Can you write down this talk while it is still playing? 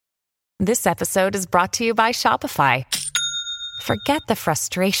This episode is brought to you by Shopify. Forget the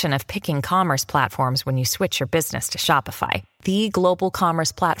frustration of picking commerce platforms when you switch your business to Shopify, the global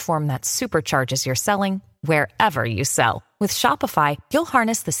commerce platform that supercharges your selling wherever you sell. With Shopify, you'll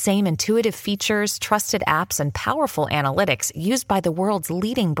harness the same intuitive features, trusted apps, and powerful analytics used by the world's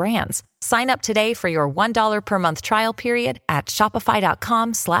leading brands. Sign up today for your $1 per month trial period at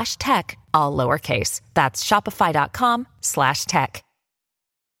shopify.com/tech, all lowercase. That's shopify.com/tech.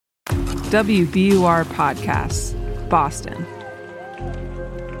 WBUR Podcasts, Boston.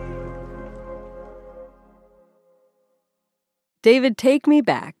 David, take me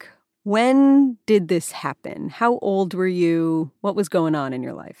back. When did this happen? How old were you? What was going on in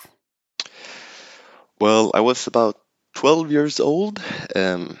your life? Well, I was about 12 years old.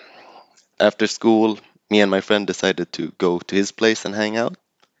 After school, me and my friend decided to go to his place and hang out.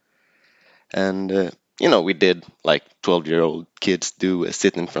 And, we did like 12-year-old kids do,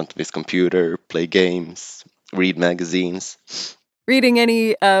 sit in front of his computer, play games, read magazines. Reading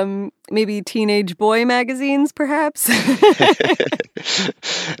any, maybe teenage boy magazines, perhaps?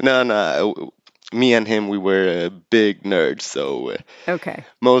 No. Me and him, we were big nerds, so okay.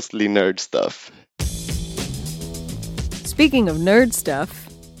 Mostly nerd stuff. Speaking of nerd stuff,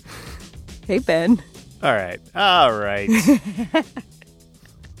 hey, Ben. All right.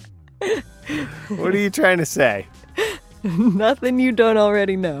 What are you trying to say? Nothing you don't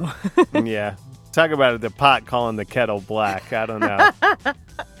already know. Yeah. Talk about the pot calling the kettle black. I don't know.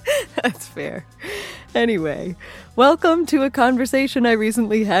 That's fair. Anyway, welcome to a conversation I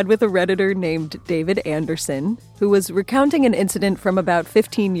recently had with a Redditor named David Anderson, who was recounting an incident from about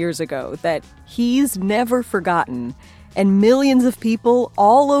 15 years ago that he's never forgotten, and millions of people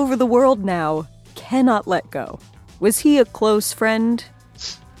all over the world now cannot let go. Was he a close friend?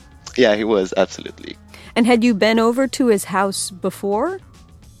 Yeah, he was, absolutely. And had you been over to his house before?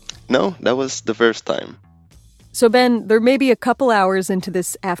 No, that was the first time. So, Ben, there may be a couple hours into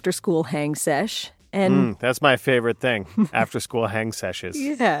this after-school hang sesh, and... that's my favorite thing, after-school hang sessions.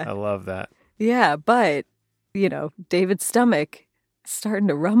 Yeah. I love that. Yeah, but, David's stomach is starting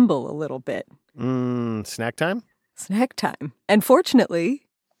to rumble a little bit. Snack time? Snack time. And fortunately...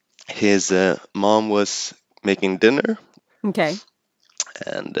 His mom was making dinner. Okay.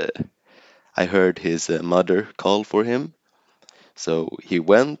 And I heard his mother call for him. So he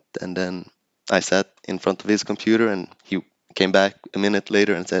went, and then I sat in front of his computer, and he came back a minute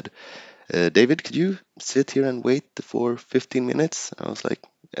later and said, David, could you sit here and wait for 15 minutes? I was like,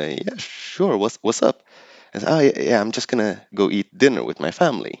 yeah, sure. What's up? I said, oh, yeah, I'm just going to go eat dinner with my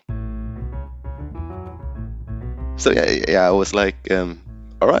family. So, yeah, I was like,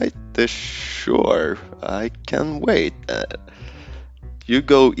 all right, sure, I can wait. You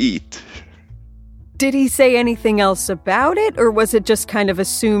go eat. Did he say anything else about it, or was it just kind of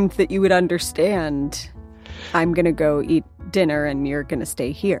assumed that you would understand, I'm going to go eat dinner and you're going to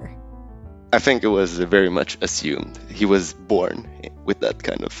stay here? I think it was very much assumed. He was born with that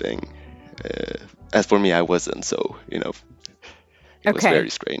kind of thing. As for me, I wasn't, so, it was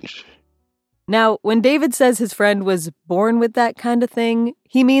very strange. Now, when David says his friend was born with that kind of thing,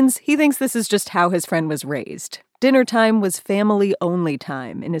 he means he thinks this is just how his friend was raised. Dinner time was family-only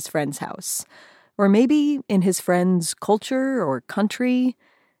time in his friend's house. Or maybe in his friend's culture or country.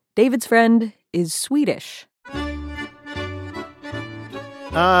 David's friend is Swedish.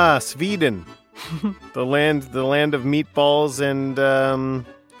 Sweden. the land of meatballs and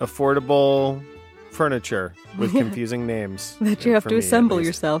affordable furniture with confusing names. That you have to assemble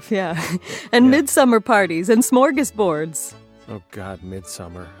yourself, yeah. And midsummer parties and smorgasbords. Oh, God,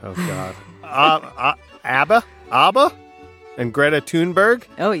 midsummer. Oh, God. ABBA? And Greta Thunberg?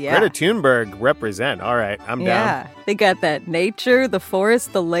 Oh, yeah. Greta Thunberg represent. All right, I'm down. Yeah, they got that nature, the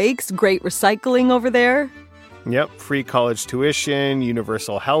forest, the lakes, great recycling over there. Yep, free college tuition,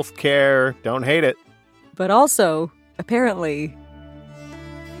 universal health care. Don't hate it. But also, apparently,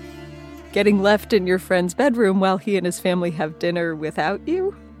 getting left in your friend's bedroom while he and his family have dinner without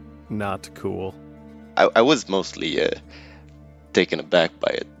you? Not cool. I was mostly taken aback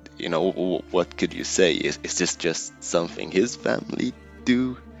by it. What could you say? Is this just something his family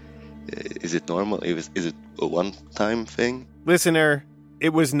do? Is it normal? Is it a one-time thing? Listener, it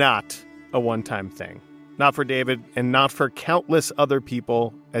was not a one-time thing. Not for David, and not for countless other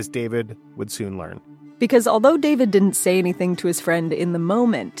people, as David would soon learn. Because although David didn't say anything to his friend in the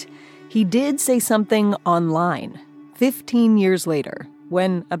moment, he did say something online 15 years later,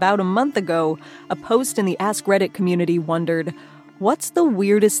 when about a month ago, a post in the Ask Reddit community wondered, what's the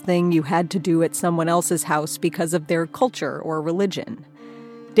weirdest thing you had to do at someone else's house because of their culture or religion?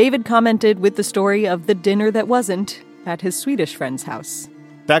 David commented with the story of the dinner that wasn't at his Swedish friend's house.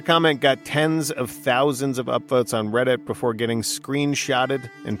 That comment got tens of thousands of upvotes on Reddit before getting screenshotted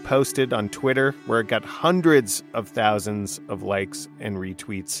and posted on Twitter, where it got hundreds of thousands of likes and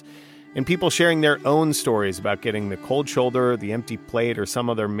retweets. And people sharing their own stories about getting the cold shoulder, the empty plate, or some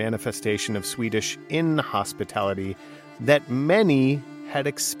other manifestation of Swedish inhospitality that many had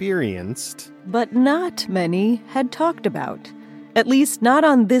experienced. But not many had talked about. At least not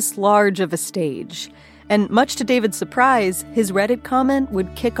on this large of a stage. And much to David's surprise, his Reddit comment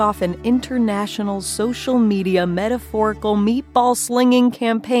would kick off an international social media metaphorical meatball-slinging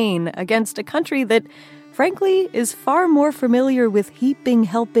campaign against a country that, frankly, is far more familiar with heaping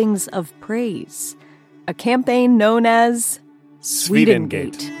helpings of praise. A campaign known as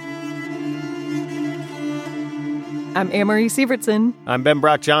Swedengate. I'm Amory Sievertson. I'm Ben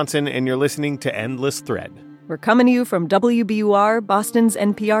Brock Johnson, and you're listening to Endless Thread. We're coming to you from WBUR, Boston's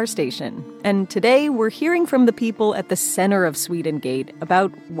NPR station. And today we're hearing from the people at the center of Swedengate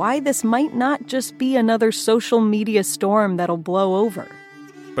about why this might not just be another social media storm that'll blow over.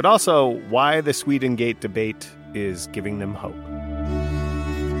 But also why the Swedengate debate is giving them hope.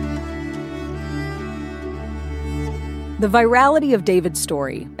 The virality of David's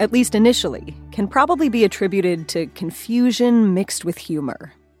story, at least initially, can probably be attributed to confusion mixed with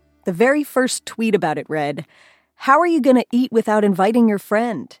humor. The very first tweet about it read, "How are you going to eat without inviting your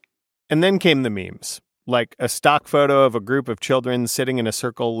friend?" And then came the memes, like a stock photo of a group of children sitting in a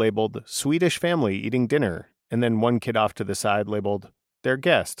circle labeled Swedish family eating dinner, and then one kid off to the side labeled their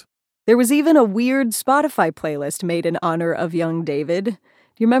guest. There was even a weird Spotify playlist made in honor of young David.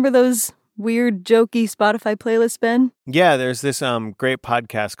 Do you remember those weird, jokey Spotify playlists, Ben? Yeah, there's this great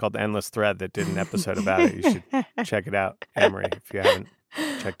podcast called Endless Thread that did an episode about it. You should check it out, Amory, if you haven't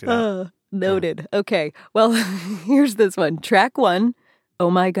checked it out. Noted. Okay, well, here's this one. Track 1,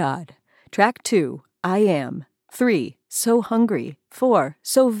 oh my God. Track 2, I am. 3, so hungry. 4,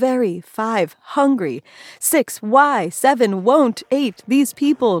 so very. 5, hungry. 6, why. 7, won't. 8, these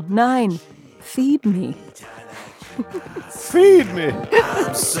people. 9, feed me. Feed me.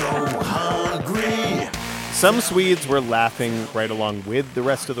 I'm so hungry. Some Swedes were laughing right along with the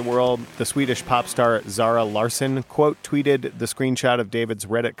rest of the world. The Swedish pop star Zara Larsson quote tweeted the screenshot of David's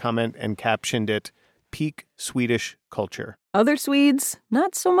Reddit comment and captioned it, "Peak Swedish culture." Other Swedes,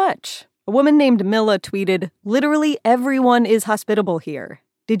 not so much. A woman named Milla tweeted, "Literally everyone is hospitable here.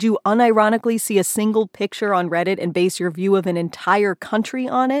 Did you unironically see a single picture on Reddit and base your view of an entire country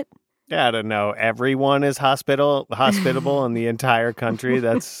on it?" Yeah, I don't know. Everyone is hospitable in the entire country.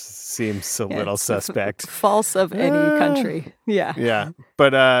 That seems a little suspect. False of any country. Yeah. Yeah.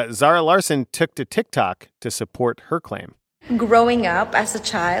 But Zara Larsson took to TikTok to support her claim. Growing up as a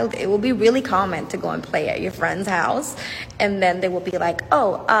child, it will be really common to go and play at your friend's house. And then they will be like,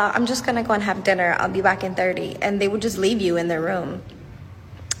 I'm just going to go and have dinner. I'll be back in 30. And they would just leave you in their room.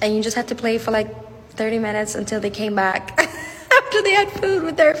 And you just had to play for like 30 minutes until they came back. After they had food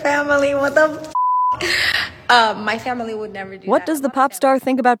with their family. What the my family would never do that. What does the pop star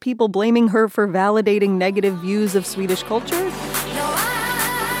think about people blaming her for validating negative views of Swedish culture? No,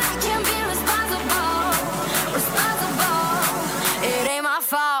 I can't be responsible. It ain't my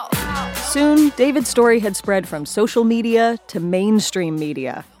fault. Soon, David's story had spread from social media to mainstream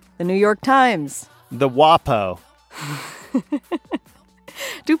media. The New York Times. The WAPO.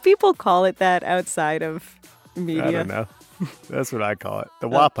 Do people call it that outside of media? I don't know. That's what I call it. The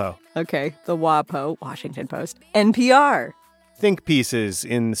WAPO. Okay, the WAPO, Washington Post. NPR. Think pieces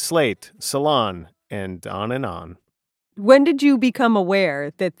in Slate, Salon, and on and on. When did you become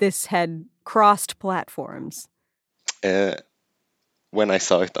aware that this had crossed platforms? When I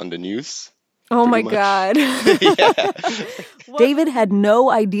saw it on the news. Oh my much. God. Yeah. David had no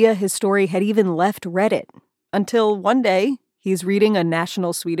idea his story had even left Reddit until one day he's reading a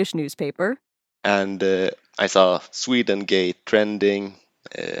national Swedish newspaper. And I saw Swedengate trending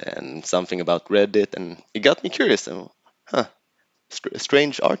and something about Reddit, and it got me curious. And,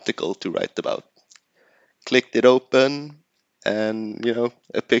 strange article to write about. Clicked it open, and,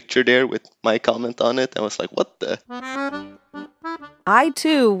 a picture there with my comment on it. I was like, what the? I,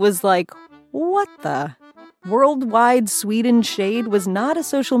 too, was like, what the? Worldwide Sweden shade was not a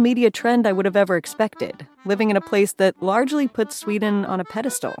social media trend I would have ever expected, living in a place that largely puts Sweden on a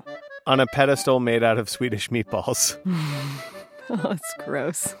pedestal. On a pedestal made out of Swedish meatballs. Oh, it's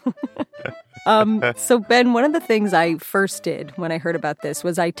gross. So, Ben, one of the things I first did when I heard about this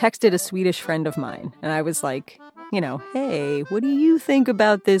was I texted a Swedish friend of mine, and I was like, hey, what do you think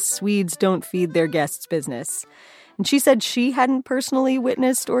about this Swedes don't feed their guests business? And she said she hadn't personally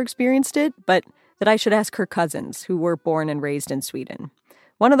witnessed or experienced it, but that I should ask her cousins who were born and raised in Sweden.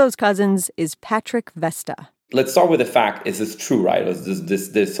 One of those cousins is Patrick Vesta. let's start with the fact, is this true, right?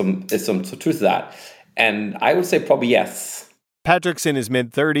 There's some truth to that. And I would say probably yes. Patrick's in his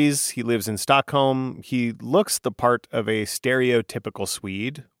mid-30s. He lives in Stockholm. He looks the part of a stereotypical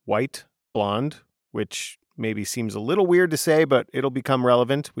Swede, white, blonde, which maybe seems a little weird to say, but it'll become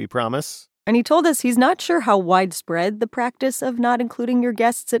relevant, we promise. And he told us he's not sure how widespread the practice of not including your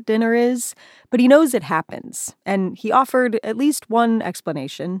guests at dinner is, but he knows it happens. And he offered at least one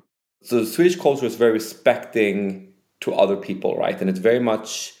explanation. So the Swedish culture is very respecting to other people, right? And it's very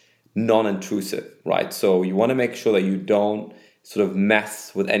much non-intrusive, right? So you want to make sure that you don't sort of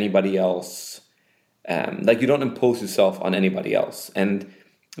mess with anybody else. Like you don't impose yourself on anybody else. And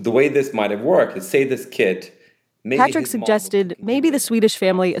the way this might have worked is, say this kid... Patrick suggested maybe the Swedish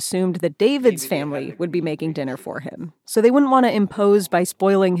family assumed that David's family would be making dinner for him, so they wouldn't want to impose by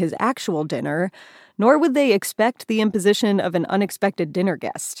spoiling his actual dinner, nor would they expect the imposition of an unexpected dinner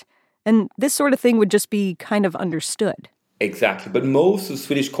guest. And this sort of thing would just be kind of understood. Exactly, but most of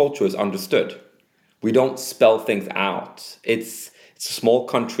Swedish culture is understood. We don't spell things out. It's a small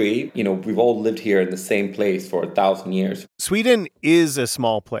country. You know, we've all lived here in the same place for 1,000 years. Sweden is a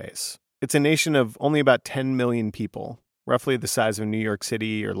small place. It's a nation of only about 10 million people, roughly the size of New York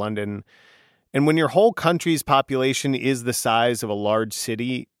City or London. And when your whole country's population is the size of a large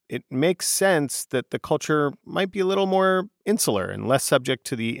city, it makes sense that the culture might be a little more insular and less subject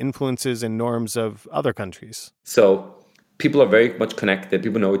to the influences and norms of other countries. So people are very much connected.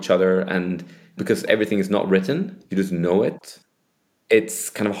 People know each other. And because everything is not written, you just know it. It's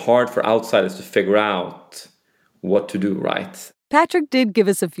kind of hard for outsiders to figure out what to do, right? Patrick did give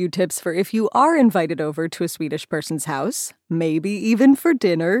us a few tips for if you are invited over to a Swedish person's house, maybe even for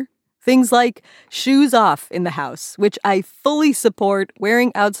dinner. Things like shoes off in the house, which I fully support.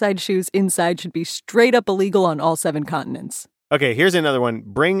 Wearing outside shoes inside should be straight up illegal on all 7 continents. Okay, here's another one.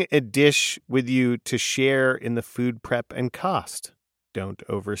 Bring a dish with you to share in the food prep and cost. Don't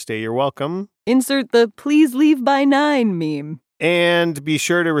overstay your welcome. Insert the please leave by 9 meme. And be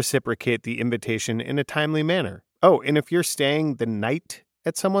sure to reciprocate the invitation in a timely manner. Oh, and if you're staying the night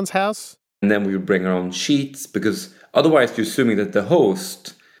at someone's house? And then we would bring our own sheets, because otherwise you're assuming that the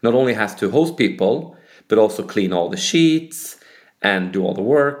host not only has to host people, but also clean all the sheets and do all the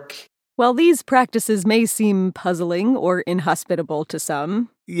work. While these practices may seem puzzling or inhospitable to some.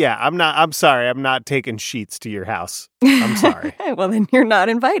 Yeah, I'm sorry. I'm not taking sheets to your house. I'm sorry. Well, then you're not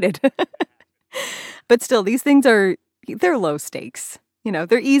invited. But still, these things they're low stakes. You know,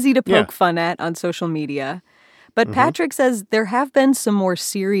 they're easy to poke fun at on social media. But Patrick says there have been some more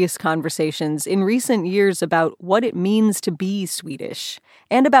serious conversations in recent years about what it means to be Swedish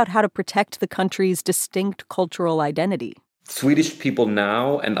and about how to protect the country's distinct cultural identity. Swedish people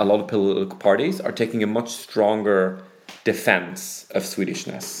now and a lot of political parties are taking a much stronger defense of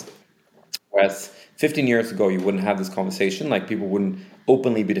Swedishness. Whereas 15 years ago, you wouldn't have this conversation. Like, people wouldn't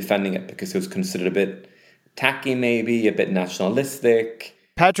openly be defending it because it was considered a bit tacky, maybe, a bit nationalistic.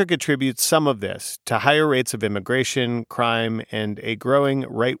 Patrick attributes some of this to higher rates of immigration, crime, and a growing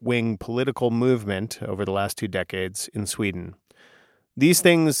right-wing political movement over the last 2 decades in Sweden. These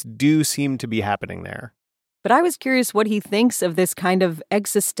things do seem to be happening there. But I was curious what he thinks of this kind of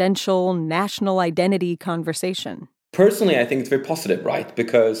existential national identity conversation. Personally, I think it's very positive, right?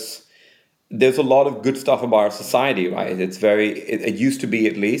 Because there's a lot of good stuff about our society, right? It used to be,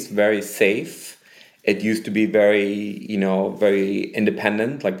 at least, very safe. It used to be very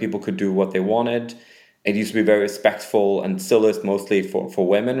independent, like people could do what they wanted. It used to be very respectful, and still is mostly for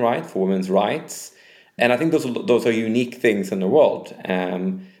women, right? For women's rights. And I think those are unique things in the world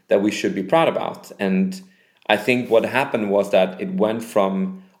that we should be proud about. And I think what happened was that it went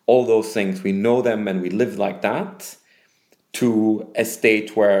from all those things, we know them and we live like that, to a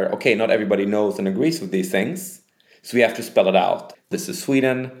state where, okay, not everybody knows and agrees with these things. So we have to spell it out. This is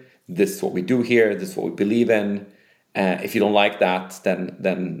Sweden. This is what we do here. This is what we believe in. If you don't like that,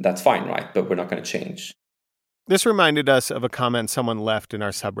 then that's fine, right? But we're not going to change. This reminded us of a comment someone left in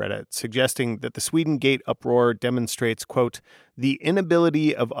our subreddit, suggesting that the Sweden Gate uproar demonstrates, quote, the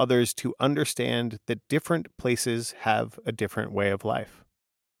inability of others to understand that different places have a different way of life.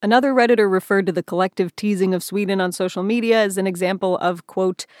 Another Redditor referred to the collective teasing of Sweden on social media as an example of,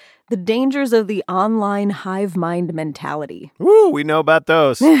 quote, the dangers of the online hive mind mentality. Ooh, we know about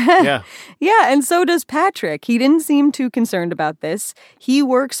those. Yeah. Yeah, and so does Patrick. He didn't seem too concerned about this. He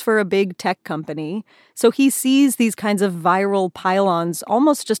works for a big tech company, so he sees these kinds of viral pylons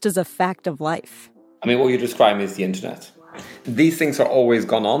almost just as a fact of life. I mean, what you're describing is the internet. These things are always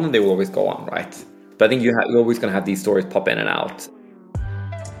gone on and they will always go on, right? But I think you're always going to have these stories pop in and out.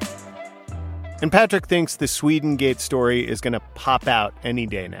 And Patrick thinks the Sweden Gate story is going to pop out any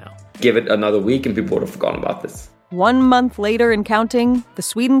day now. give it another week and people would have forgotten about this. 1 month later and counting, the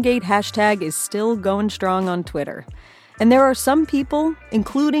Swedengate hashtag is still going strong on Twitter. And there are some people,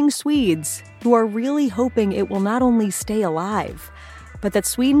 including Swedes, who are really hoping it will not only stay alive, but that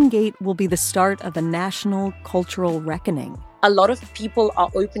Swedengate will be the start of a national cultural reckoning. A lot of people are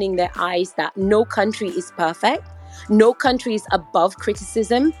opening their eyes that no country is perfect. No country is above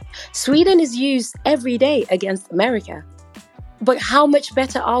criticism. Sweden is used every day against America. But how much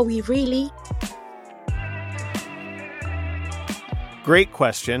better are we really? Great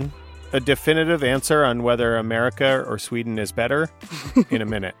question. A definitive answer on whether America or Sweden is better in a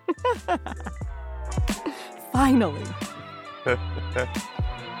minute. Finally.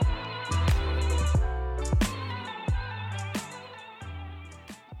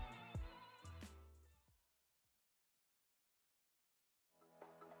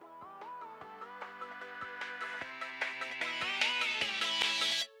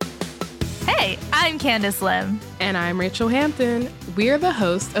 Hey, I'm Candace Lim. And I'm Rachel Hampton. We're the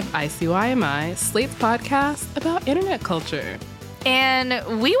hosts of ICYMI, Slate's podcast about internet culture. And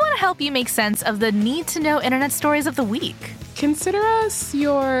we want to help you make sense of the need-to-know internet stories of the week. Consider us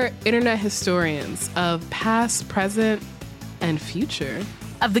your internet historians of past, present, and future.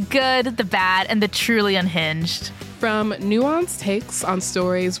 Of the good, the bad, and the truly unhinged. From nuanced takes on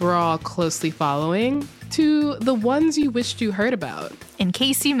stories we're all closely following to the ones you wished you heard about. In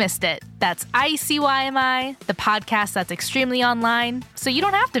case you missed it, that's ICYMI, the podcast that's extremely online, so you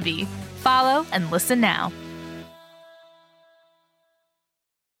don't have to be. Follow and listen now.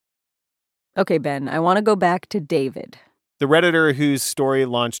 Okay, Ben, I want to go back to David. The Redditor whose story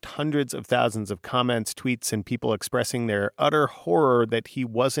launched hundreds of thousands of comments, tweets, and people expressing their utter horror that he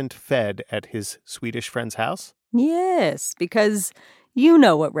wasn't fed at his Swedish friend's house? Yes, because you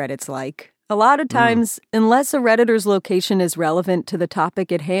know what Reddit's like. A lot of times, unless a Redditor's location is relevant to the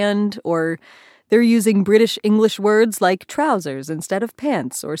topic at hand, or they're using British English words like trousers instead of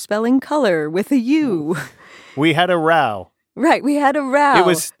pants, or spelling color with a U. We had a row. Right, we had a row. It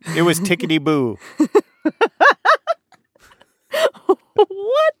was tickety-boo.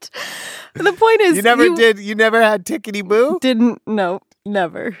 What? The point is, you never had tickety-boo? Didn't, no.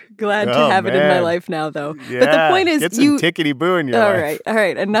 Never. Glad to have it in my life now, though. Yeah, but the point is, get some tickety-boo in your life. All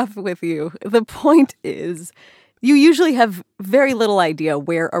right. Enough with you. The point is, you usually have very little idea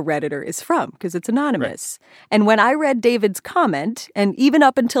where a Redditor is from because it's anonymous. Right. And when I read David's comment, and even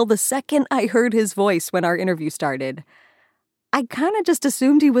up until the second I heard his voice when our interview started, I kind of just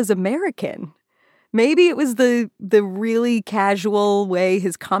assumed he was American. Maybe it was the really casual way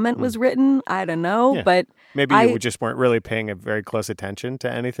his comment was written. I don't know, but maybe you just weren't really paying a very close attention to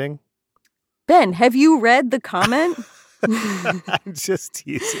anything. Ben, have you read the comment? I'm just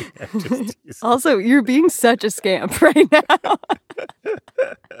teasing. Also, you're being such a scamp right now.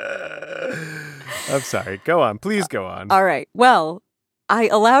 I'm sorry. Go on. Please go on. All right. Well, I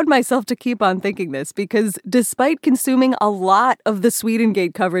allowed myself to keep on thinking this because despite consuming a lot of the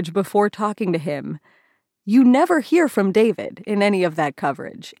Swedengate coverage before talking to him, you never hear from David in any of that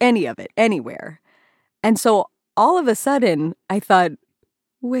coverage, any of it, anywhere. And so all of a sudden, I thought,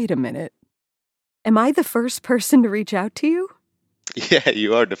 wait a minute. Am I the first person to reach out to you? Yeah,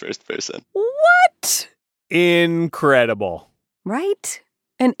 you are the first person. What? Incredible. Right?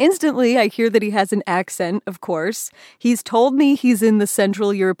 And instantly, I hear that he has an accent, of course. He's told me he's in the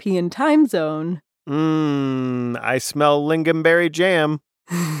Central European time zone. I smell lingonberry jam.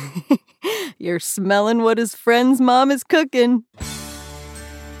 You're smelling what his friend's mom is cooking.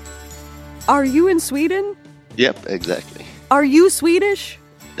 Are you in Sweden? Yep, exactly. Are you Swedish?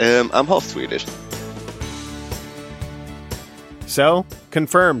 I'm half Swedish. So,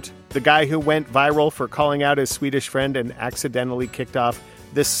 confirmed. The guy who went viral for calling out his Swedish friend and accidentally kicked off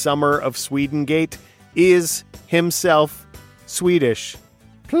this summer of Swedengate is himself Swedish.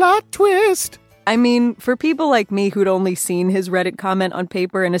 Plot twist! I mean, for people like me who'd only seen his Reddit comment on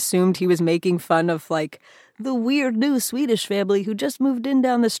paper and assumed he was making fun of, like, the weird new Swedish family who just moved in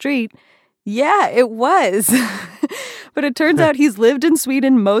down the street, yeah, it was. But it turns out he's lived in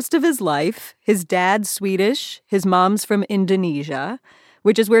Sweden most of his life. His dad's Swedish, his mom's from Indonesia,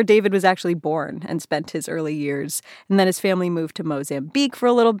 which is where David was actually born and spent his early years. And then his family moved to Mozambique for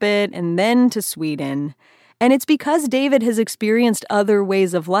a little bit and then to Sweden. And it's because David has experienced other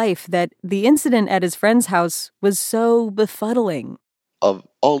ways of life that the incident at his friend's house was so befuddling. Of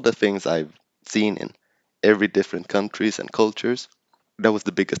all the things I've seen in every different countries and cultures, that was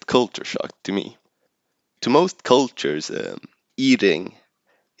the biggest culture shock to me. To most cultures, eating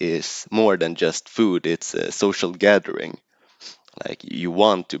is more than just food, it's a social gathering. Like, you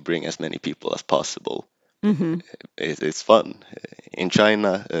want to bring as many people as possible. Mm-hmm. It's fun. In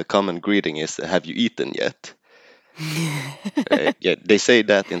China, a common greeting is "Have you eaten yet?" Yeah, they say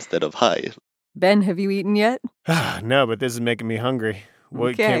that instead of "Hi." Ben, have you eaten yet? No, but this is making me hungry.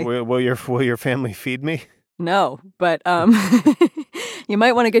 Okay. Will your family feed me? No, but you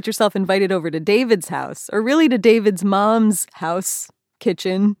might want to get yourself invited over to David's house, or really to David's mom's house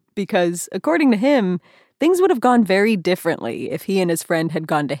kitchen, because according to him, things would have gone very differently if he and his friend had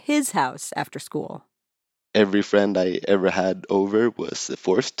gone to his house after school. Every friend I ever had over was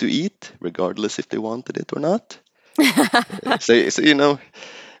forced to eat, regardless if they wanted it or not. So you know,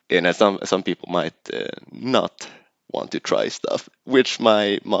 some people might not want to try stuff, which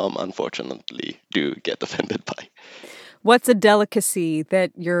my mom unfortunately do get offended by. What's a delicacy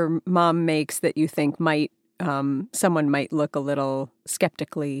that your mom makes that you think might someone might look a little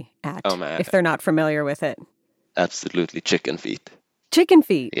skeptically at if they're not familiar with it? Absolutely, chicken feet. Chicken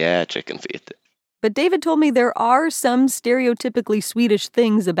feet. Yeah, chicken feet. But David told me there are some stereotypically Swedish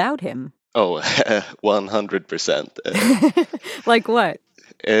things about him. Oh, 100%. Like what?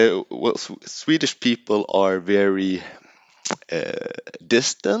 Well, Swedish people are very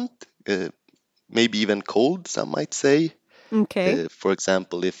distant, maybe even cold, some might say. Okay. For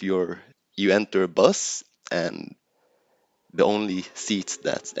example, if you enter a bus and the only seats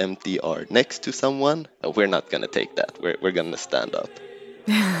that's empty are next to someone, we're not going to take that. We're going to stand up.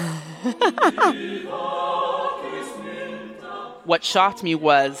 What shocked me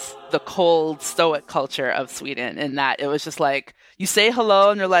was the cold, stoic culture of Sweden, in that it was just like, you say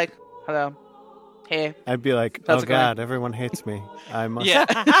hello and you're like, hello, hey. I'd be like, how's oh it going?" God, everyone hates me. I must Yeah.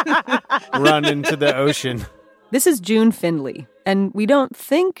 run into the ocean. This is June Findley, and we don't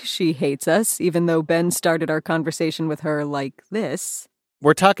think she hates us, even though Ben started our conversation with her like this.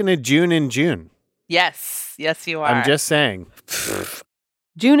 We're talking to June in June. Yes, you are. I'm just saying.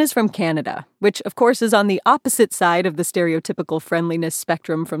 June is from Canada, which of course is on the opposite side of the stereotypical friendliness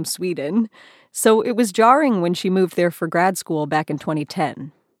spectrum from Sweden. So it was jarring when she moved there for grad school back in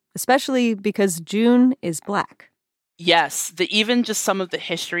 2010, especially because June is Black. Yes, even just some of the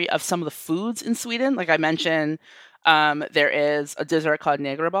history of some of the foods in Sweden. Like I mentioned, there is a dessert called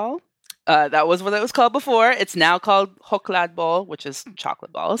negerball. That was what it was called before. It's now called chokladboll, which is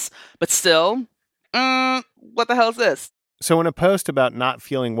chocolate balls. But still, what the hell is this? So when a post about not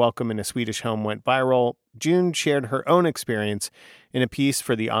feeling welcome in a Swedish home went viral, June shared her own experience in a piece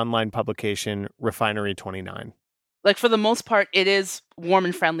for the online publication Refinery 29. Like, for the most part, it is warm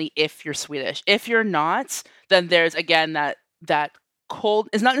and friendly if you're Swedish. If you're not, then there's, again, that cold...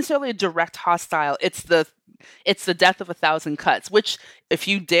 It's not necessarily a direct hostile. It's the death of 1,000 cuts, which, if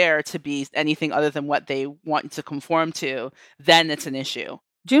you dare to be anything other than what they want you to conform to, then it's an issue.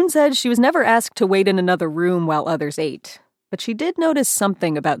 June said she was never asked to wait in another room while others ate, but she did notice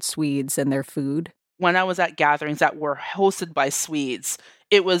something about Swedes and their food. When I was at gatherings that were hosted by Swedes,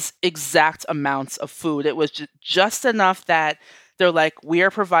 it was exact amounts of food. It was just enough that they're like, we are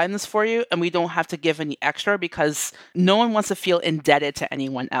providing this for you and we don't have to give any extra, because no one wants to feel indebted to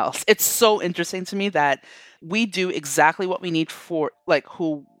anyone else. It's so interesting to me that we do exactly what we need for like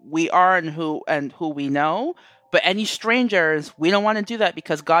who we are and who we know. But any strangers, we don't want to do that,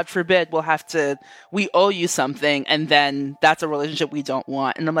 because God forbid we owe you something, and then that's a relationship we don't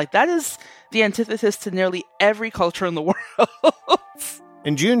want. And I'm like, that is the antithesis to nearly every culture in the world.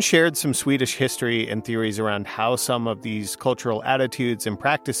 And June shared some Swedish history and theories around how some of these cultural attitudes and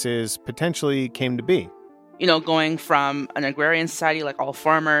practices potentially came to be. You know, going from an agrarian society, like all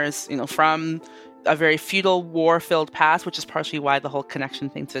farmers, you know, from a very feudal, war-filled past, which is partially why the whole connection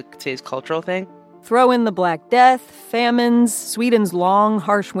thing to today's cultural thing. Throw in the Black Death, famines, Sweden's long,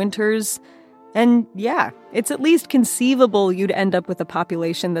 harsh winters, and yeah, it's at least conceivable you'd end up with a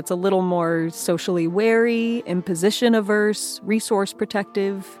population that's a little more socially wary, imposition averse, resource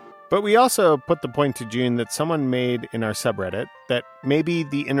protective. But we also put the point to June that someone made in our subreddit that maybe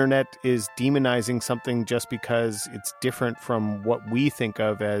the internet is demonizing something just because it's different from what we think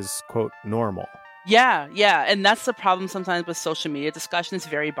of as, quote, normal. Yeah. And that's the problem sometimes with social media discussion. It's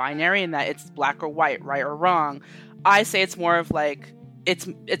very binary in that it's black or white, right or wrong. I say it's more of like, it's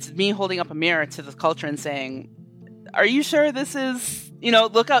me holding up a mirror to the culture and saying, are you sure this is, you know,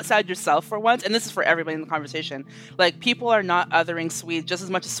 look outside yourself for once. And this is for everybody in the conversation. Like, people are not othering Swedes just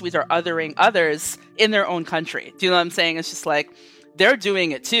as much as Swedes are othering others in their own country. Do you know what I'm saying? It's just like, they're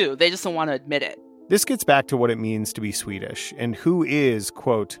doing it too. They just don't want to admit it. This gets back to what it means to be Swedish and who is,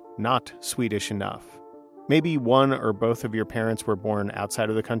 quote, not Swedish enough. Maybe one or both of your parents were born outside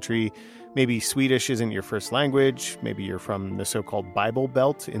of the country. Maybe Swedish isn't your first language. Maybe you're from the so-called Bible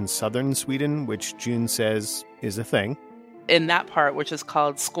Belt in southern Sweden, which June says is a thing. In that part, which is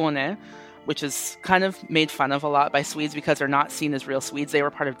called Skåne, which is kind of made fun of a lot by Swedes because they're not seen as real Swedes. They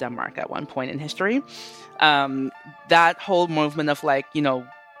were part of Denmark at one point in history. That whole movement of like,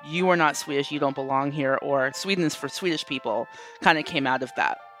 you are not Swedish, you don't belong here, or Sweden is for Swedish people, kind of came out of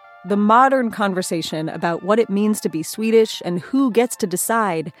that. The modern conversation about what it means to be Swedish and who gets to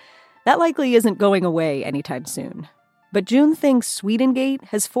decide, that likely isn't going away anytime soon. But June thinks Swedengate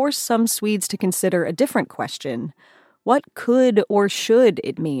has forced some Swedes to consider a different question. What could or should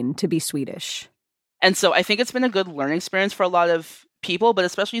it mean to be Swedish? And so I think it's been a good learning experience for a lot of people, but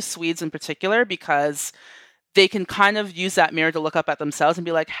especially Swedes in particular, because they can kind of use that mirror to look up at themselves and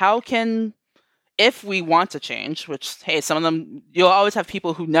be like, if we want to change, which, hey, some of them, you'll always have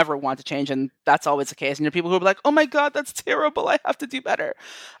people who never want to change, and that's always the case. And there are people who are like, oh my God, that's terrible, I have to do better.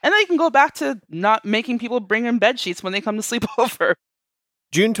 And then you can go back to not making people bring in bed sheets when they come to sleep over.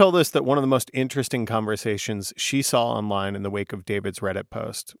 June told us that one of the most interesting conversations she saw online in the wake of David's Reddit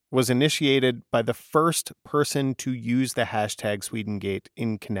post was initiated by the first person to use the hashtag Swedengate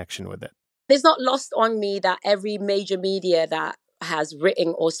in connection with it. It's not lost on me that every major media that has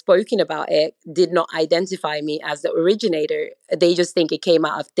written or spoken about it did not identify me as the originator. They just think it came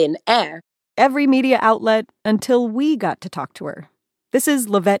out of thin air. Every media outlet until we got to talk to her. This is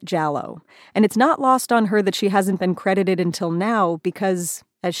Livette Jallow, and it's not lost on her that she hasn't been credited until now because,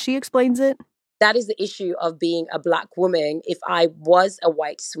 as she explains it, that is the issue of being a Black woman. If I was a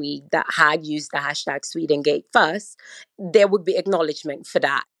white Swede that had used the hashtag Swedengate first, there would be acknowledgement for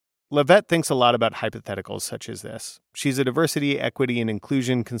that. Livette thinks a lot about hypotheticals such as this. She's a diversity, equity, and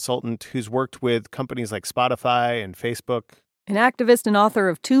inclusion consultant who's worked with companies like Spotify and Facebook. An activist and author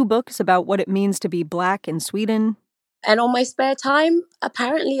of 2 books about what it means to be Black in Sweden. And on my spare time,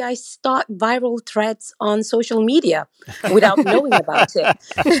 apparently I start viral threads on social media without knowing about it.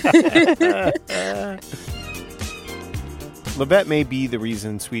 Livette may be the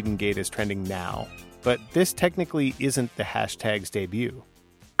reason Swedengate is trending now, but this technically isn't the hashtag's debut.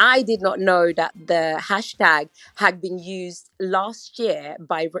 I did not know that the hashtag had been used last year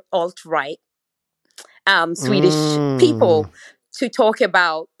by alt-right Swedish people to talk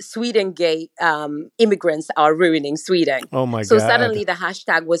about Swedengate, immigrants are ruining Sweden. Oh my God. So suddenly the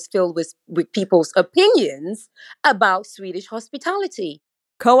hashtag was filled with people's opinions about Swedish hospitality.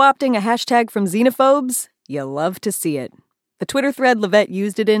 Co-opting a hashtag from xenophobes? You love to see it. The Twitter thread Livette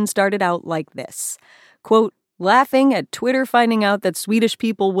used it in started out like this. Quote, laughing at Twitter finding out that Swedish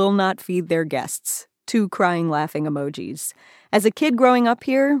people will not feed their guests. 2 crying laughing emojis. As a kid growing up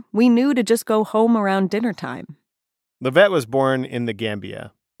here, we knew to just go home around dinner time. Livette was born in the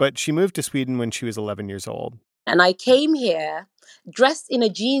Gambia, but she moved to Sweden when she was 11 years old. And I came here dressed in a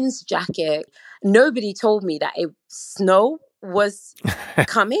jeans jacket. Nobody told me that snow was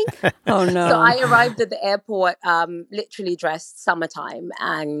coming. Oh, no. So I arrived at the airport literally dressed summertime,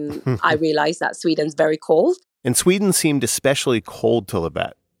 and I realized that Sweden's very cold. And Sweden seemed especially cold to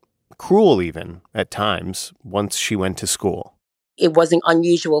Livette. Cruel even, at times, once she went to school. It wasn't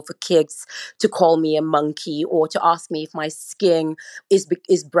unusual for kids to call me a monkey or to ask me if my skin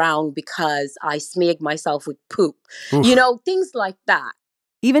is brown because I smeared myself with poop. Oof. Things like that.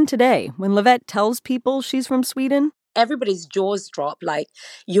 Even today, when Livette tells people she's from Sweden, everybody's jaws drop, like,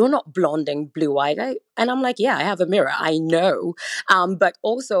 you're not blonde and blue-eyed. And I'm like, yeah, I have a mirror, I know. But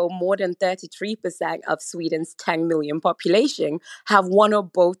also more than 33% of Sweden's 10 million population have one or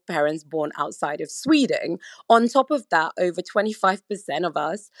both parents born outside of Sweden. On top of that, over 25% of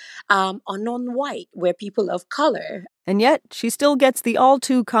us are non-white. We're people of color. And yet, she still gets the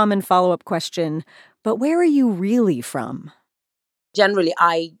all-too-common follow-up question, but where are you really from? Generally,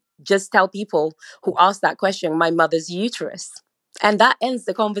 I just tell people who ask that question, my mother's uterus. And that ends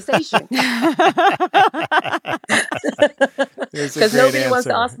the conversation. Because nobody wants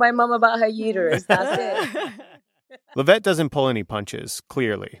to ask my mom about her uterus. That's it. Livette doesn't pull any punches,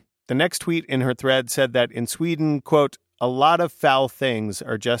 clearly. The next tweet in her thread said that in Sweden, quote, a lot of foul things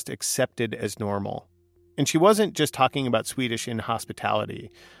are just accepted as normal. And she wasn't just talking about Swedish in hospitality,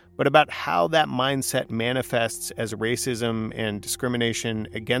 but about how that mindset manifests as racism and discrimination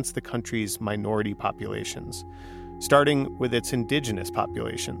against the country's minority populations, starting with its indigenous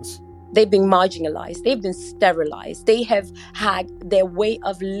populations. They've been marginalized. They've been sterilized. They have had their way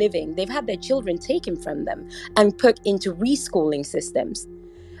of living. They've had their children taken from them and put into reschooling systems.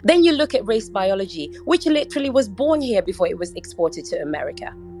 Then you look at race biology, which literally was born here before it was exported to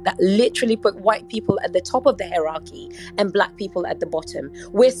America. That literally put white people at the top of the hierarchy and black people at the bottom.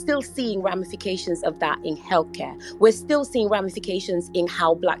 We're still seeing ramifications of that in healthcare. We're still seeing ramifications in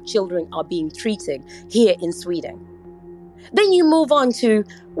how black children are being treated here in Sweden. Then you move on to,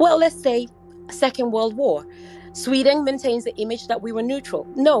 well, let's say Second World War. Sweden maintains the image that we were neutral.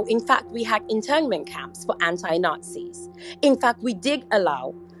 No, in fact, we had internment camps for anti-Nazis. In fact, we did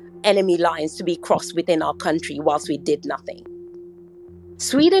allow enemy lines to be crossed within our country whilst we did nothing.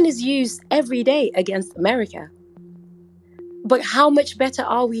 Sweden is used every day against America. But how much better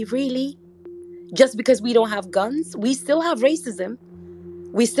are we really? Just because we don't have guns, we still have racism.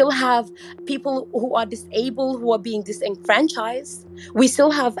 We still have people who are disabled, who are being disenfranchised. We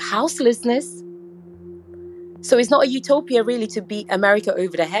still have houselessness. So it's not a utopia really to beat America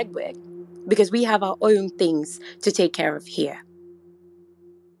over the head with, because we have our own things to take care of here.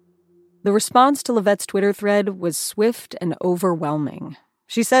 The response to Levette's Twitter thread was swift and overwhelming.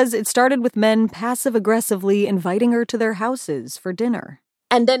 She says it started with men passive-aggressively inviting her to their houses for dinner.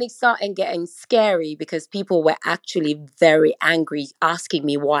 And then it started getting scary because people were actually very angry, asking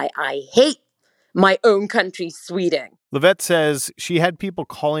me why I hate my own country, Sweden. Levette says she had people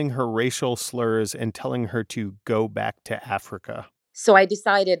calling her racial slurs and telling her to go back to Africa. So I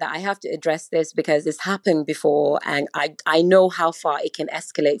decided that I have to address this because it's happened before and I know how far it can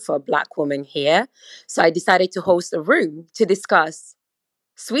escalate for a Black woman here. So I decided to host a room to discuss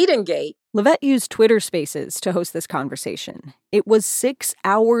Swedengate. Levette used Twitter Spaces to host this conversation. It was 6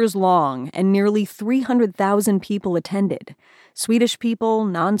 hours long and nearly 300,000 people attended. Swedish people,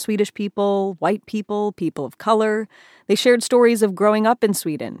 non-Swedish people, white people, people of color. They shared stories of growing up in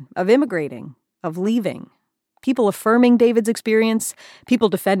Sweden, of immigrating, of leaving. People affirming David's experience, people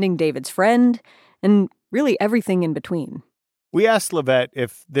defending David's friend, and really everything in between. We asked Levette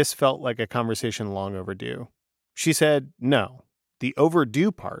if this felt like a conversation long overdue. She said no. The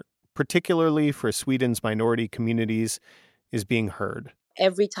overdue part, particularly for Sweden's minority communities, is being heard.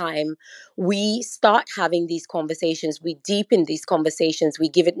 Every time we start having these conversations, we deepen these conversations, we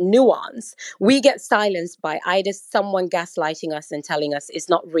give it nuance, we get silenced by either someone gaslighting us and telling us it's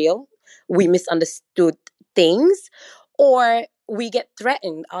not real, we misunderstood things, or we get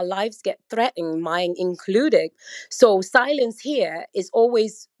threatened, our lives get threatened, mine included. So silence here is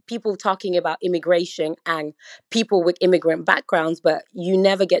always people talking about immigration and people with immigrant backgrounds, but you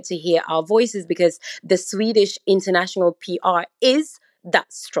never get to hear our voices because the Swedish international PR is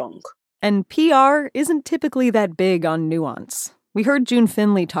that strong. And PR isn't typically that big on nuance. We heard June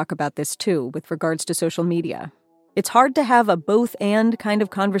Finley talk about this too with regards to social media. It's hard to have a both-and kind of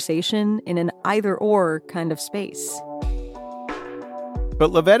conversation in an either-or kind of space.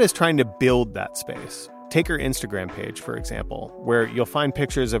 But Levette is trying to build that space. Take her Instagram page, for example, where you'll find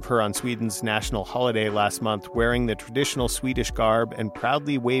pictures of her on Sweden's national holiday last month wearing the traditional Swedish garb and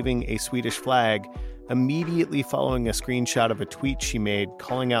proudly waving a Swedish flag, immediately following a screenshot of a tweet she made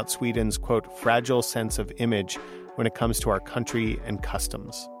calling out Sweden's, quote, fragile sense of image when it comes to our country and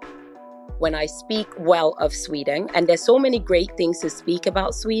customs. When I speak well of Sweden, and there's so many great things to speak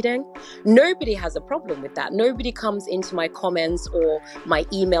about Sweden, nobody has a problem with that. Nobody comes into my comments or my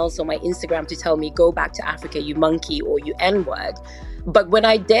emails or my Instagram to tell me, go back to Africa, you monkey, or you N-word. But when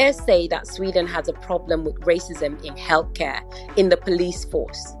I dare say that Sweden has a problem with racism in healthcare, in the police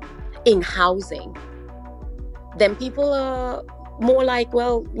force, in housing, then people are more like,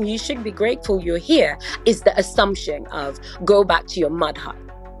 well, you should be grateful you're here. It's the assumption of go back to your mud hut.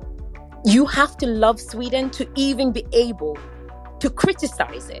 You have to love Sweden to even be able to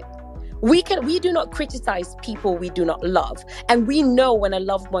criticize it. We do not criticize people we do not love. And we know when a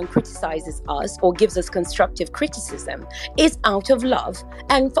loved one criticizes us or gives us constructive criticism, it's out of love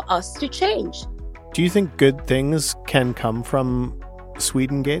and for us to change. Do you think good things can come from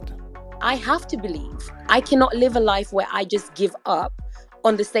Swedengate? I have to believe. I cannot live a life where I just give up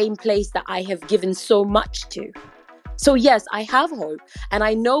on the same place that I have given so much to. So yes, I have hope, and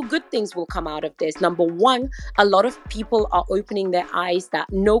I know good things will come out of this. Number one, a lot of people are opening their eyes that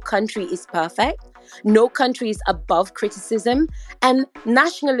no country is perfect. No country is above criticism, and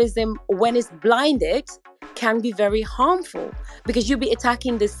nationalism, when it's blinded, can be very harmful because you'll be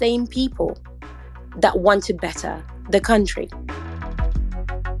attacking the same people that want to better the country.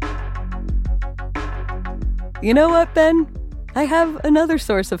 You know what, Ben? I have another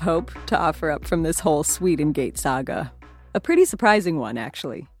source of hope to offer up from this whole Swedengate saga. A pretty surprising one,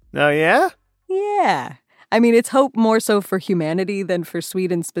 actually. Oh, yeah? Yeah. I mean, it's hope more so for humanity than for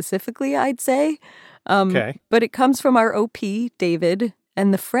Sweden specifically, I'd say. Okay. But it comes from our OP, David,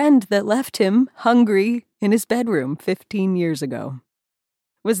 and the friend that left him hungry in his bedroom 15 years ago.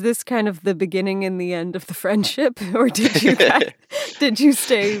 Was this kind of the beginning and the end of the friendship? Or did you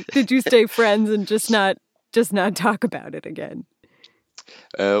stay friends and just not talk about it again?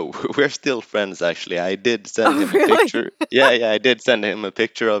 We're still friends, actually. I did send him a picture. Yeah, I did send him a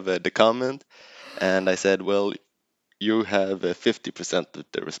picture of the comment. And I said, well, you have 50% of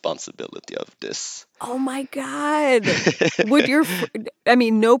the responsibility of this. Oh my God. Would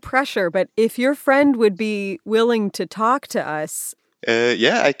no pressure, but if your friend would be willing to talk to us.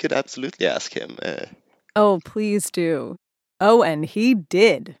 Yeah, I could absolutely ask him. Oh, please do. Oh, and he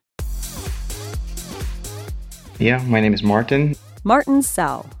did. Yeah, my name is Martin. Martin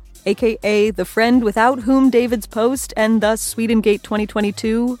Sal, aka the friend without whom David's post and thus Swedengate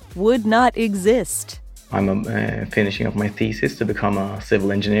 2022 would not exist. I'm finishing up my thesis to become a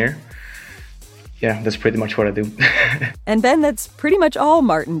civil engineer. Yeah, that's pretty much what I do. And Ben, that's pretty much all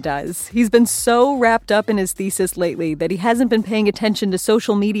Martin does. He's been so wrapped up in his thesis lately that he hasn't been paying attention to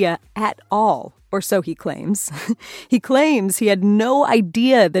social media at all. Or so he claims. He claims he had no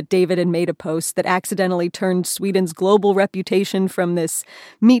idea that David had made a post that accidentally turned Sweden's global reputation from this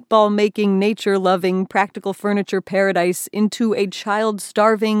meatball-making, nature-loving, practical furniture paradise into a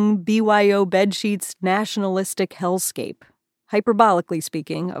child-starving, BYO bedsheets nationalistic hellscape. Hyperbolically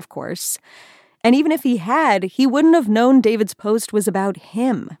speaking, of course. And even if he had, he wouldn't have known David's post was about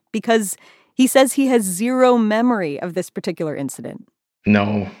him, because he says he has zero memory of this particular incident.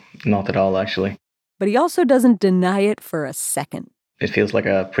 No, not at all, actually. But he also doesn't deny it for a second. It feels like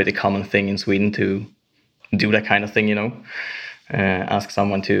a pretty common thing in Sweden to do that kind of thing, ask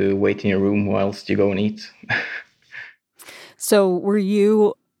someone to wait in your room whilst you go and eat. So were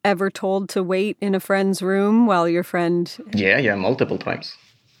you ever told to wait in a friend's room while your friend... Yeah, multiple times.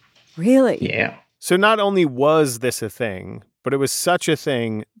 Really? Yeah. So not only was this a thing, but it was such a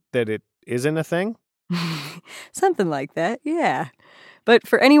thing that it isn't a thing? Something like that, yeah. But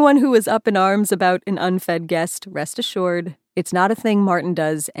for anyone who is up in arms about an unfed guest, rest assured, it's not a thing Martin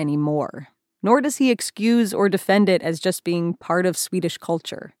does anymore. Nor does he excuse or defend it as just being part of Swedish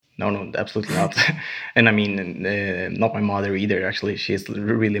culture. No, absolutely not. And I mean, not my mother either, actually. She's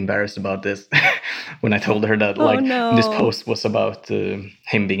really embarrassed about this. When I told her that, this post was about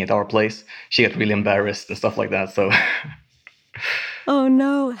him being at our place, she got really embarrassed and stuff like that, so... Oh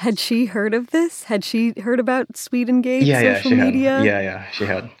no. Had she heard of this? Had she heard about Swedengate social media? Yeah, she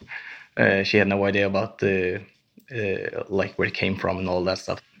had. She had no idea about where it came from and all that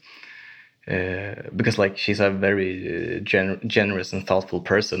stuff. Because she's a very generous and thoughtful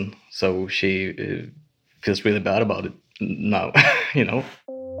person, so she feels really bad about it now,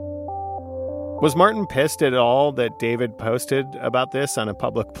 Was Martin pissed at all that David posted about this on a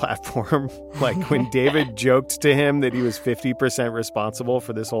public platform? When David joked to him that he was 50% responsible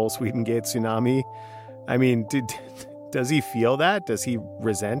for this whole Swedengate tsunami? I mean, does he feel that? Does he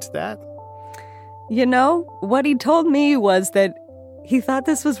resent that? What he told me was that he thought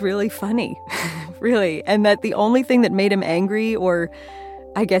this was really funny, really, and that the only thing that made him angry, or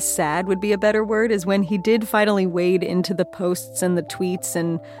I guess sad would be a better word, is when he did finally wade into the posts and the tweets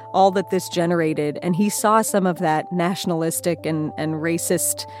and all that this generated, and he saw some of that nationalistic and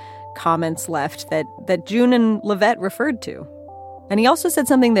racist comments left that June and Livette referred to. And he also said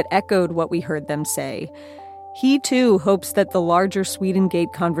something that echoed what we heard them say. He, too, hopes that the larger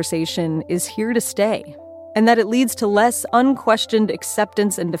Swedengate conversation is here to stay, and that it leads to less unquestioned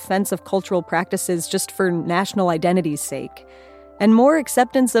acceptance and defense of cultural practices just for national identity's sake, and more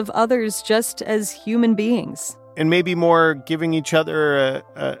acceptance of others just as human beings. And maybe more giving each other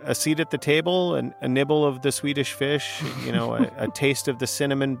a seat at the table, and a nibble of the Swedish fish, a taste of the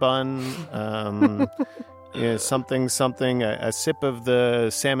cinnamon bun, something, a sip of the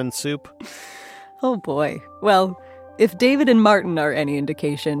salmon soup. Oh boy. Well, if David and Martin are any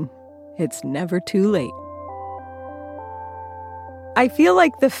indication, it's never too late. I feel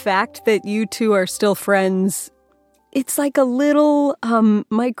like the fact that you two are still friends, it's like a little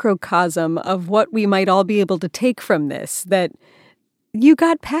microcosm of what we might all be able to take from this, that you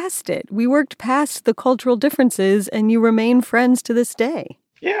got past it. We worked past the cultural differences and you remain friends to this day.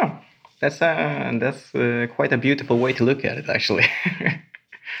 Yeah, that's quite a beautiful way to look at it, actually.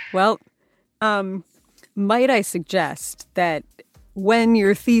 Well, might I suggest that when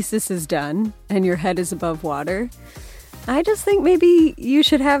your thesis is done and your head is above water, I just think maybe you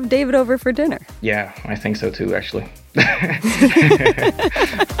should have David over for dinner. Yeah, I think so too, actually.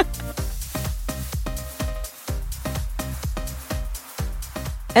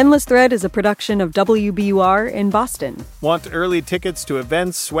 Endless Thread is a production of WBUR in Boston. Want early tickets to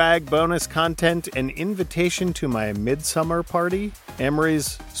events, swag, bonus content, and invitation to my midsummer party?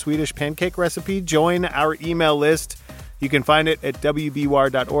 Amory's Swedish pancake recipe? Join our email list. You can find it at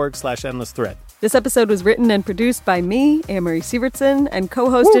wbur.org/endlessthread. This episode was written and produced by me, Amory Sievertson, and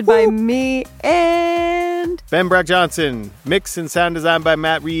co-hosted by me and Ben Brock Johnson. Mix and sound design by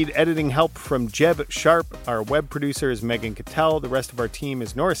Matt Reed. Editing help from Jeb Sharp. Our web producer is Megan Cattell. The rest of our team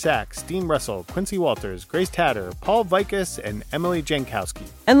is Nora Sachs, Dean Russell, Quincy Walters, Grace Tatter, Paul Vikas, and Emily Jankowski.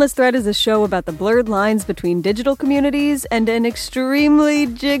 Endless Thread is a show about the blurred lines between digital communities and an extremely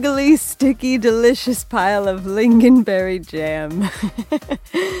jiggly, sticky, delicious pile of lingonberry jam.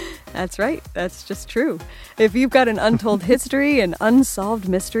 That's right. That's just true. If you've got an untold history, an unsolved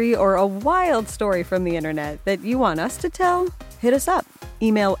mystery, or a wild story from the internet that you want us to tell, hit us up.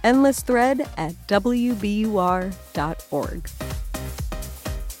 Email endlessthread@wbur.org.